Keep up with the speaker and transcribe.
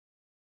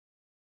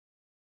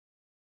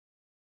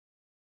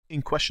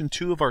In question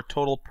 2 of our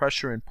total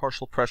pressure and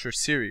partial pressure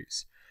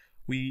series,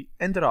 we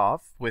ended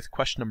off with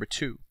question number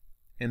 2.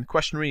 And the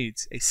question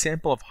reads, a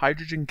sample of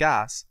hydrogen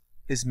gas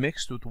is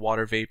mixed with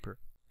water vapor.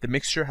 The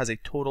mixture has a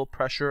total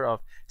pressure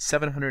of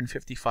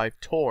 755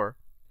 torr,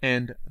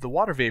 and the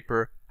water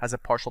vapor has a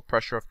partial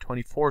pressure of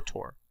 24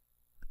 torr.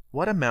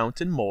 What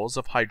amount in moles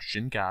of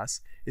hydrogen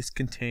gas is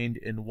contained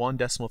in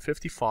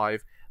 1.55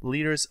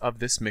 liters of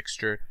this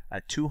mixture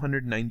at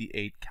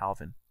 298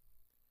 Kelvin?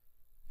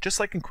 Just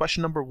like in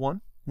question number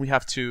 1, we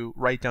have to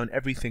write down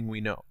everything we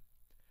know.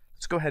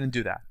 Let's go ahead and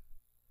do that.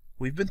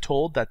 We've been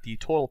told that the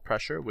total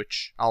pressure,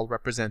 which I'll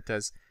represent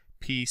as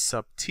P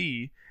sub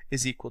T,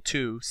 is equal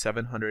to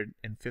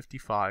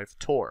 755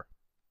 torr,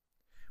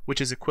 which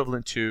is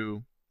equivalent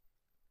to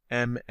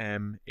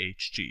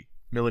mmHg,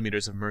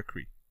 millimeters of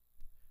mercury.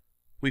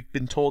 We've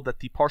been told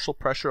that the partial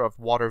pressure of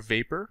water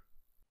vapor,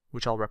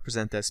 which I'll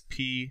represent as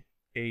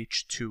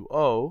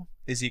PH2O,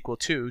 is equal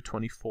to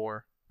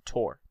 24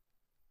 torr.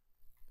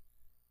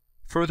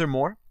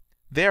 Furthermore,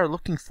 they are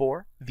looking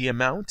for the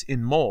amount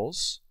in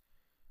moles,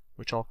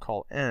 which I'll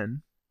call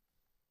N,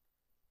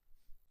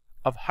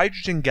 of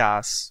hydrogen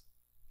gas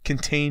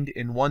contained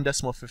in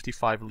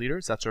 1.55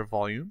 liters, that's our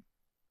volume,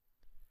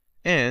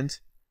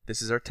 and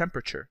this is our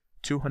temperature,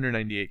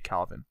 298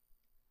 Kelvin.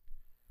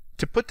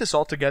 To put this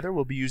all together,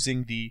 we'll be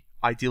using the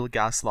ideal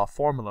gas law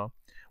formula,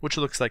 which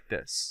looks like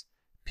this.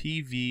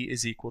 PV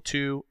is equal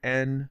to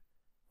nRT,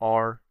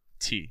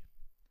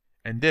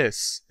 and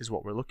this is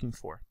what we're looking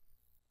for.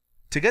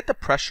 To get the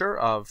pressure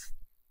of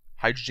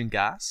hydrogen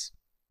gas,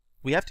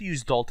 we have to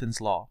use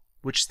Dalton's law,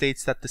 which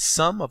states that the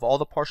sum of all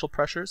the partial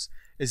pressures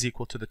is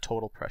equal to the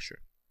total pressure.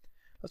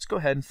 Let's go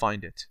ahead and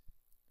find it.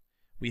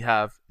 We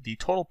have the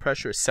total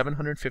pressure is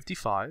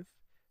 755,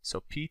 so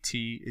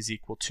PT is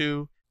equal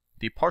to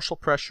the partial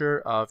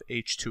pressure of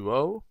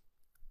H2O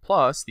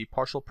plus the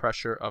partial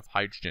pressure of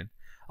hydrogen.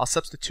 I'll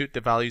substitute the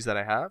values that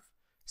I have.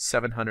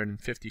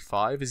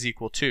 755 is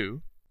equal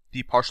to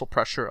the partial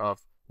pressure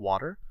of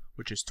water,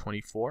 which is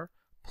 24,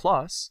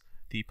 plus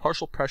the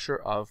partial pressure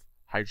of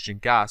hydrogen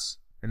gas,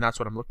 and that's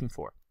what I'm looking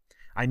for.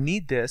 I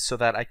need this so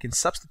that I can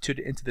substitute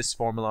it into this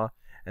formula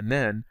and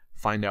then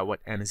find out what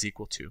N is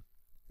equal to.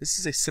 This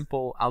is a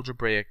simple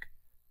algebraic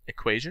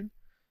equation.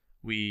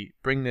 We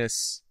bring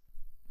this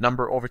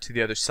number over to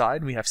the other side,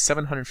 and we have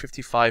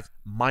 755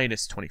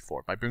 minus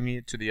 24. By bringing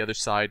it to the other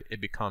side,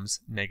 it becomes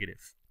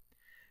negative.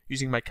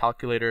 Using my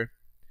calculator,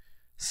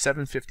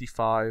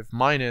 755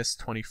 minus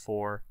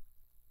 24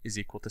 is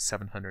equal to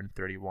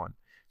 731.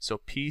 So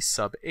P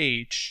sub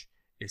H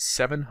is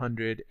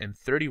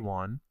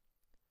 731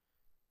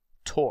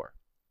 torr.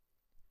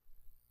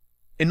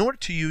 In order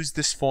to use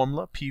this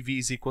formula, PV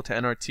is equal to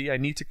nRT, I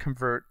need to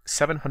convert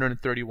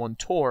 731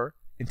 torr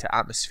into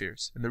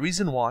atmospheres. And the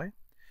reason why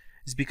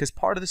is because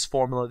part of this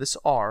formula, this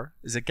R,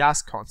 is a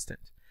gas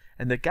constant.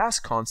 And the gas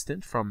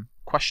constant from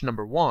question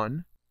number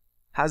 1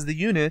 has the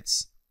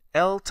units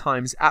L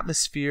times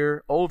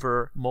atmosphere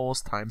over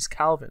moles times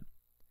Kelvin.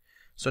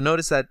 So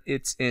notice that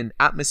it's in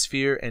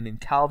atmosphere and in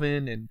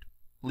Kelvin and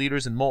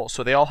liters and moles,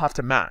 so they all have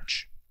to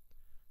match.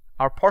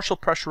 Our partial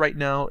pressure right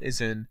now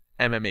is in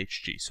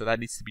mmHg, so that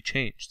needs to be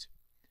changed.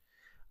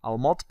 I'll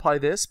multiply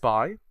this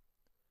by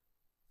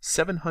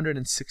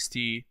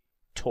 760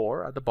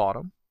 torr at the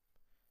bottom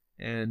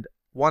and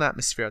 1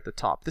 atmosphere at the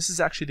top. This is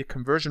actually the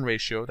conversion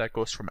ratio that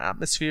goes from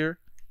atmosphere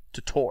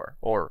to torr,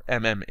 or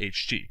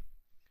mmHg.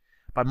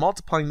 By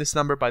multiplying this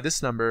number by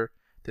this number,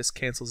 this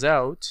cancels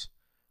out,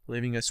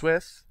 leaving us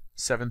with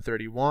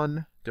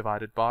 731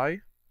 divided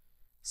by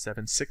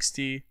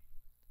 760,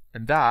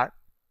 and that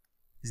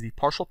is the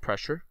partial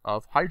pressure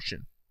of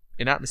hydrogen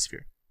in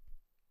atmosphere.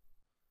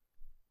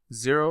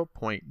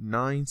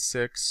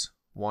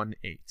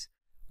 0.9618.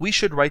 We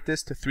should write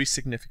this to 3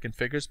 significant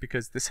figures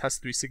because this has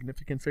 3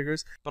 significant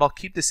figures, but I'll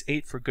keep this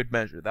 8 for good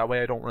measure. That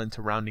way I don't run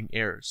into rounding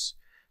errors.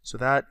 So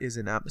that is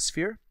in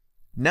atmosphere.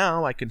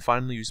 Now I can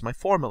finally use my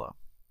formula.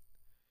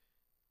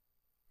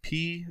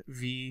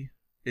 PV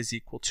is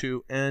equal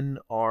to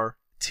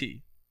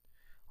nRT.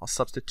 I'll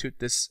substitute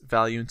this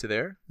value into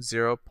there,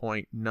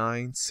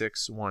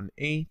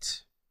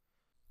 0.9618.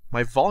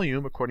 My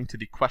volume, according to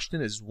the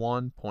question, is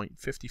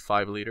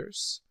 1.55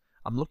 liters.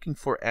 I'm looking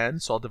for N,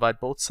 so I'll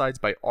divide both sides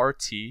by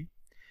RT,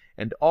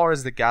 and R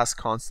is the gas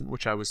constant,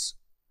 which I was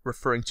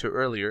referring to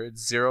earlier.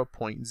 It's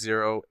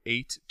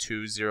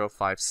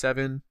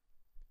 0.082057,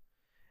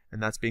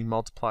 and that's being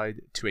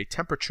multiplied to a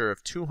temperature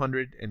of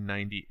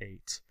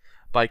 298.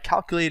 By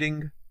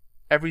calculating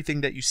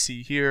everything that you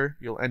see here,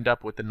 you'll end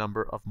up with the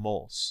number of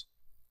moles.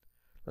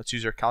 Let's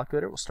use our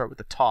calculator. We'll start with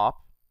the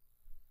top.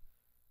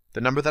 The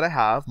number that I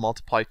have,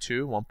 multiply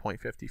to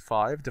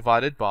 1.55,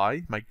 divided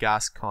by my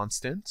gas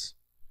constant,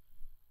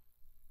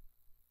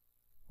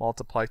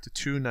 multiply to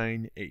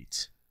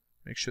 298.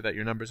 Make sure that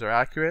your numbers are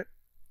accurate.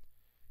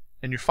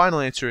 And your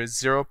final answer is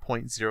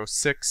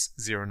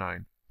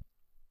 0.0609.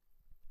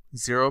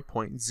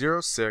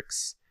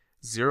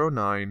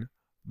 0.0609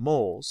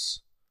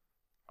 moles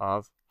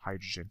of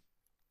hydrogen.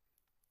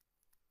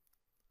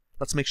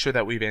 Let's make sure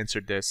that we've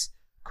answered this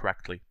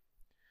correctly.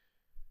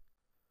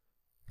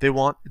 They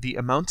want the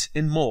amount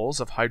in moles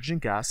of hydrogen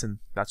gas, and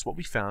that's what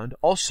we found.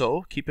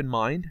 Also, keep in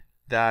mind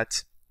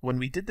that when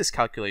we did this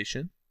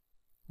calculation,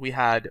 we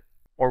had,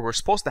 or we're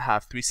supposed to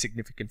have, 3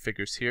 significant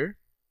figures here.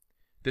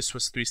 This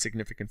was 3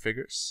 significant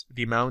figures.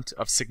 The amount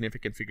of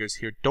significant figures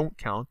here don't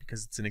count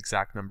because it's an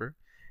exact number,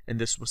 and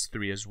this was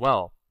 3 as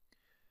well.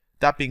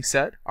 That being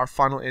said, our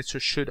final answer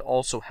should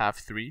also have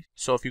 3.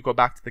 So if you go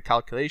back to the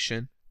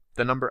calculation,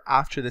 the number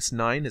after this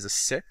 9 is a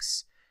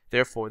 6.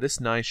 Therefore, this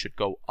 9 should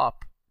go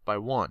up by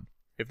 1.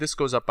 If this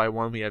goes up by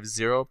 1, we have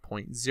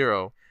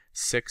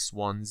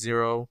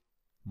 0.0610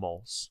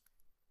 moles.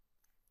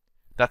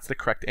 That's the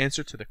correct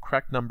answer to the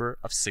correct number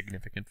of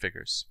significant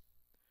figures.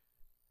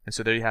 And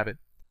so there you have it.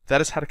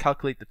 That is how to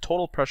calculate the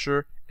total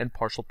pressure and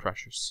partial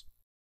pressures.